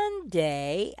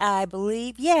Sunday, I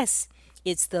believe, yes,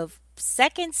 it's the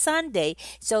second Sunday,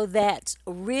 so that's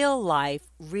Real Life,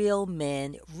 Real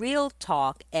Men, Real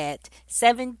Talk at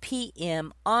 7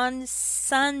 p.m. on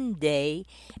Sunday.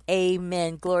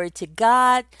 Amen. Glory to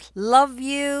God. Love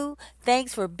you.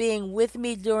 Thanks for being with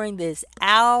me during this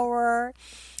hour.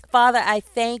 Father, I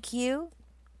thank you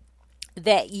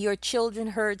that your children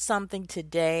heard something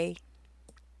today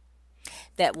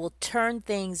that will turn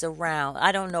things around.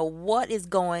 I don't know what is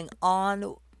going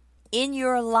on in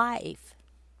your life,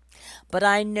 but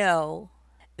I know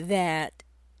that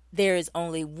there is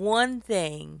only one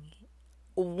thing,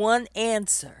 one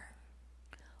answer,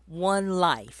 one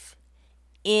life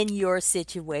in your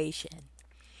situation.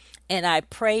 And I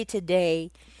pray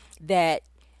today that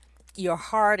your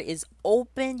heart is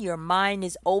open, your mind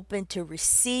is open to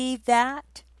receive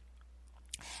that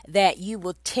you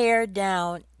will tear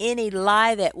down any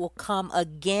lie that will come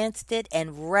against it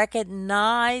and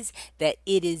recognize that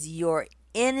it is your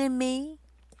enemy.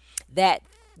 That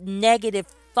negative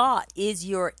thought is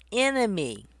your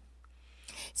enemy.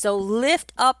 So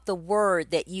lift up the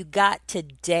word that you got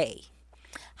today.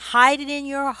 Hide it in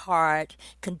your heart.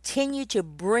 Continue to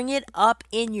bring it up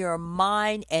in your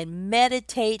mind and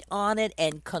meditate on it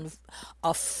and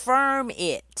affirm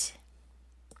it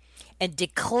and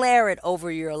declare it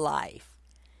over your life.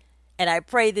 And I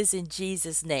pray this in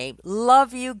Jesus' name.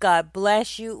 Love you. God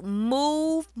bless you.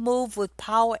 Move with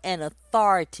power and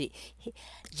authority.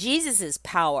 Jesus is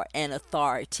power and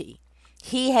authority.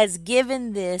 He has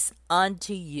given this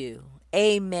unto you.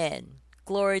 Amen.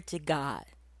 Glory to God.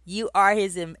 You are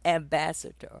his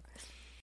ambassador.